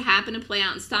gaps that happen and play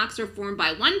out in stocks are formed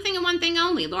by one thing and one thing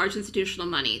only, large institutional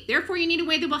money. Therefore, you need a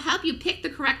way that will help you pick the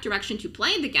correct direction to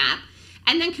play the gap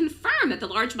and then confirm that the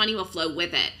large money will flow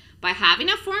with it. By having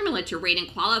a formula to rate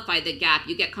and qualify the gap,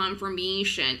 you get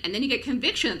confirmation, and then you get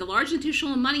conviction that the large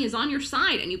institutional money is on your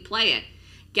side and you play it.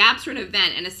 Gaps are an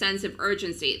event and a sense of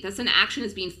urgency. Thus, an action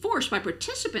is being forced by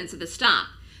participants of the stock.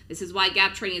 This is why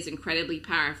gap trading is incredibly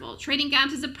powerful. Trading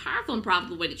gaps is a powerful and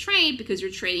profitable way to trade because you're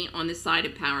trading on the side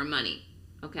of power money,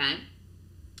 okay?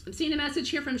 I'm seeing a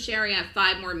message here from Sherry. I have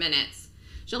 5 more minutes.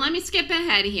 So let me skip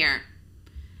ahead here.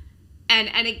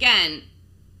 And again,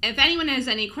 if anyone has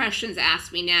any questions,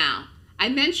 ask me now. I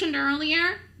mentioned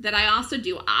earlier that I also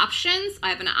do options. I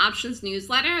have an options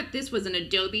newsletter. This was an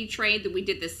Adobe trade that we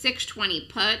did the 620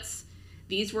 puts.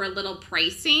 These were a little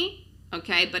pricey,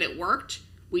 okay, but it worked.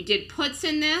 We did puts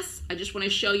in this. I just want to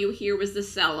show you, here was the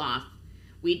sell-off.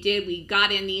 We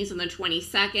got in these on the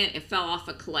 22nd. It fell off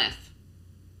a cliff.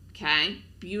 Okay,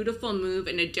 beautiful move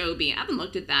in Adobe. I haven't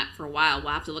looked at that for a while.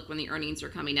 We'll have to look when the earnings are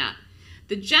coming up.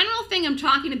 The general thing I'm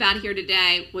talking about here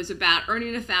today was about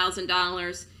earning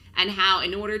 $1,000 and how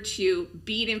in order to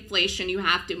beat inflation, you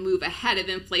have to move ahead of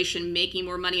inflation, making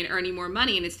more money and earning more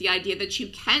money. And it's the idea that you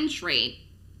can trade,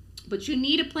 but you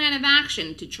need a plan of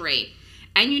action to trade.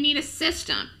 And you need a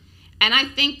system. And I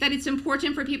think that it's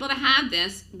important for people to have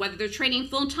this, whether they're trading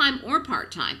full-time or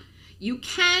part-time. You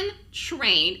can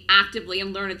trade actively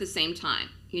and learn at the same time.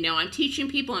 I'm teaching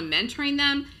people and mentoring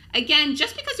them. Again,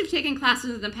 just because you've taken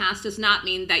classes in the past does not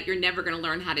mean that you're never going to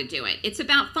learn how to do it. It's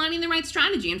about finding the right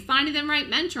strategy and finding the right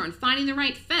mentor and finding the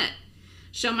right fit.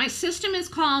 So my system is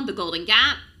called the Golden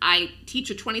Gap. I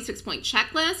teach a 26-point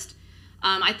checklist.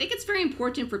 I think it's very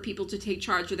important for people to take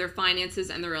charge of their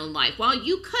finances and their own life. While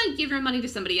you could give your money to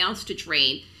somebody else to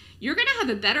trade, you're going to have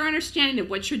a better understanding of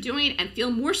what you're doing and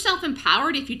feel more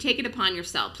self-empowered if you take it upon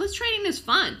yourself. Plus, trading is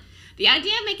fun. The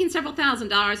idea of making several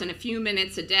 $1,000s in a few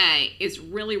minutes a day is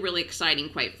really, really exciting,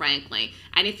 quite frankly.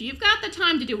 And if you've got the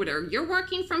time to do it, or you're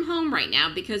working from home right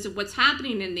now because of what's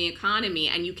happening in the economy,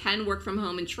 and you can work from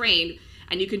home and trade,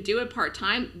 and you can do it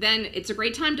part-time, then it's a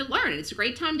great time to learn, and it's a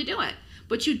great time to do it.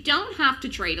 But you don't have to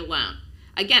trade alone.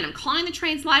 Again, I'm calling the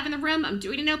trades live in the room. I'm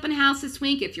doing an open house this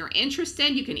week. If you're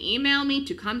interested, you can email me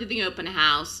to come to the open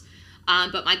house.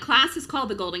 But my class is called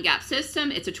the Golden Gap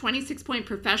System. It's a 26-point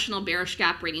professional bearish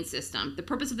gap rating system. The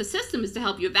purpose of the system is to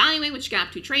help you evaluate which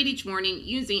gap to trade each morning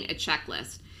using a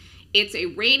checklist. It's a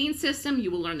rating system.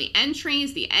 You will learn the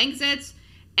entries, the exits,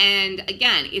 and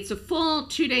again, it's a full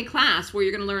 2-day class where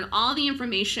you're going to learn all the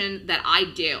information that I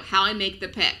do, how I make the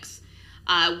picks.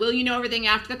 Will you know everything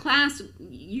after the class?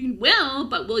 You will,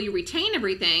 but will you retain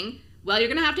everything? Well, you're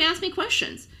going to have to ask me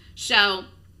questions. So,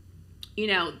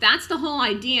 that's the whole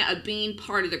idea of being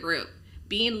part of the group,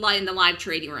 being in the live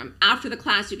trading room. After the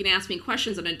class, you can ask me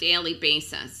questions on a daily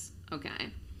basis,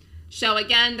 okay? So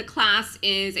again, the class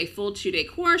is a full 2-day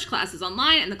course. Class is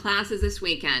online, and the class is this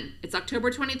weekend. It's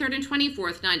October 23rd and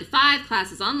 24th, 9 to 5.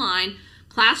 Class is online.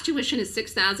 Class tuition is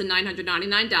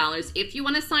 $6,999. If you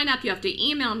want to sign up, you have to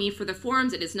email me for the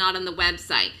forms. It is not on the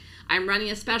website. I'm running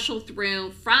a special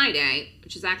through Friday,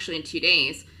 which is actually in 2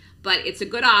 days, but it's a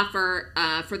good offer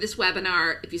for this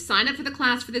webinar. If you sign up for the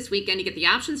class for this weekend, you get the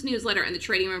options newsletter and the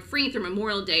trading room free through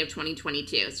Memorial Day of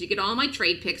 2022. So you get all my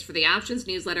trade picks for the options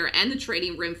newsletter and the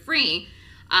trading room free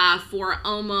for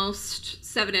almost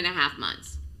 7.5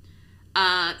 months.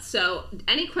 So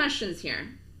any questions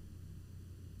here?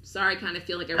 Sorry, I kind of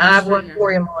feel like I have one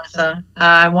for you, Melissa.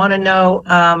 I want to know,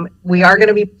 we are going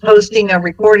to be posting a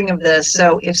recording of this.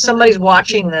 So if somebody's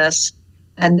watching this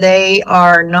and they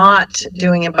are not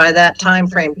doing it by that time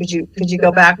frame, could you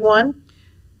go back one?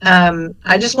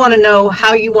 I just want to know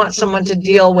how you want someone to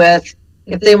deal with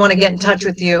if they want to get in touch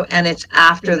with you and it's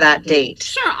after that date.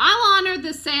 Sure, I'll honor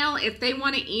the sale if they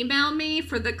want to email me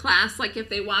for the class. Like if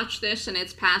they watch this and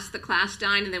it's past the class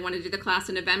dine and they want to do the class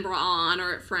in November, I'll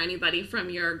honor it for anybody from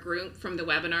your group, from the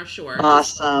webinar. Sure.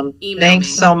 Awesome.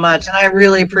 Thanks so much. And I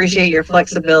really appreciate your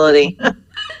flexibility.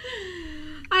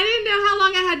 I didn't know how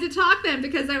long I had to talk then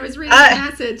because I was reading the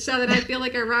message, so that I feel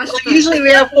like I rushed. Usually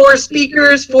we have 4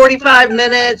 speakers, 45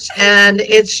 minutes, and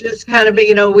it's just kind of,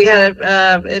 we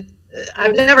had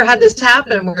I've never had this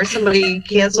happen where somebody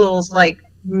cancels like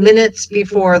minutes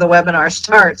before the webinar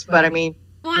starts, but I mean,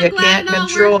 you can't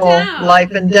control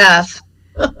life and death.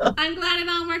 I'm glad it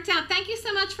all worked out. Thank you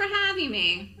so much for having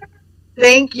me.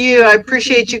 Thank you. I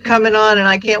appreciate you coming on, and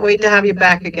I can't wait to have you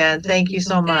back again. Thank you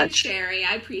so much. Thanks, Sherry.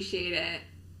 I appreciate it.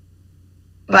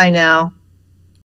 Bye now.